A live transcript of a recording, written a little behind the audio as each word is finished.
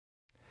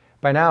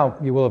By now,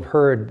 you will have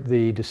heard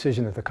the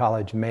decision that the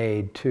college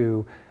made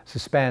to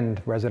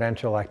suspend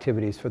residential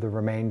activities for the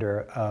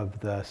remainder of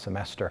the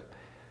semester.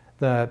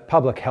 The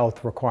public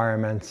health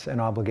requirements and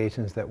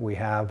obligations that we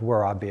have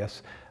were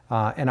obvious,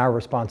 and our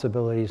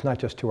responsibilities, not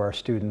just to our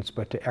students,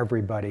 but to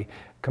everybody,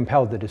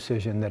 compelled the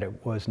decision that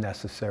it was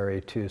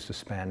necessary to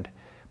suspend.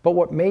 But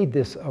what made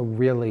this a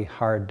really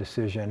hard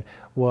decision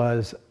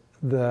was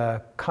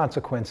the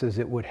consequences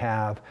it would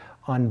have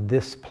on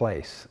this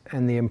place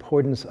and the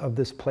importance of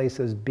this place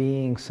as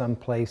being some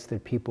place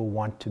that people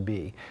want to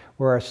be,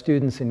 where our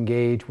students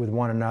engage with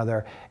one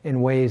another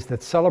in ways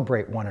that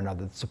celebrate one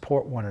another, that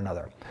support one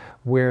another,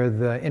 where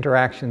the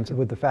interactions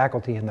with the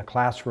faculty in the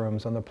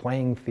classrooms, on the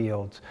playing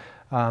fields,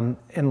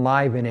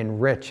 enliven,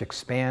 enrich,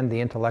 expand the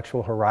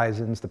intellectual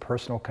horizons, the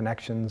personal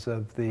connections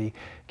of the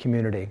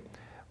community.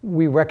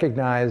 We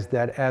recognize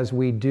that as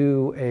we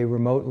do a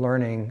remote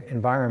learning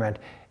environment,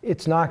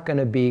 it's not going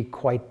to be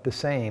quite the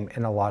same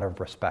in a lot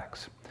of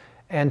respects.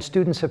 And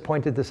students have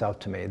pointed this out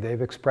to me.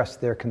 They've expressed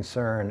their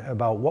concern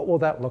about what will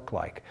that look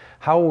like?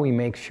 How will we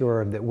make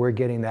sure that we're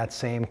getting that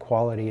same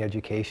quality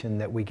education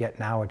that we get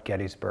now at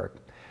Gettysburg?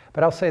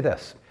 But I'll say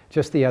this.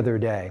 Just the other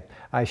day,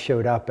 I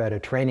showed up at a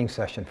training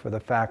session for the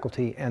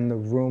faculty and the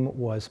room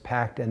was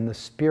packed and the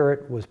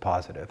spirit was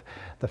positive.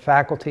 The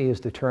faculty is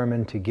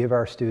determined to give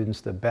our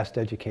students the best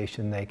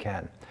education they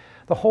can.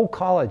 The whole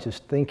college is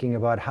thinking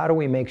about how do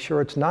we make sure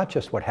it's not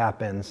just what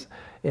happens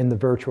in the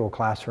virtual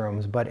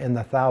classrooms, but in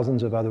the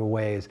thousands of other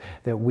ways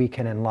that we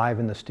can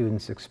enliven the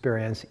students'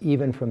 experience,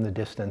 even from the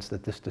distance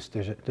that this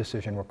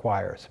decision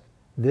requires.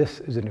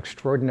 This is an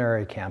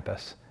extraordinary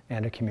campus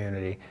and a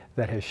community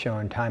that has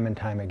shown time and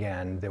time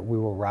again that we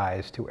will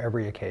rise to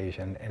every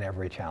occasion and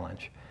every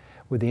challenge.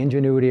 With the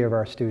ingenuity of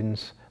our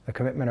students, the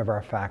commitment of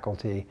our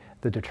faculty,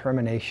 the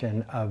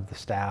determination of the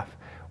staff,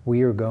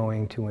 we are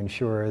going to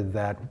ensure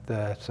that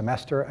the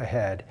semester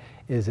ahead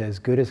is as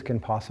good as it can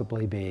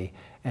possibly be,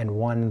 and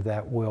one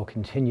that will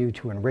continue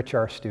to enrich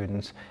our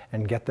students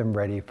and get them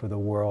ready for the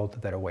world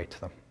that awaits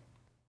them.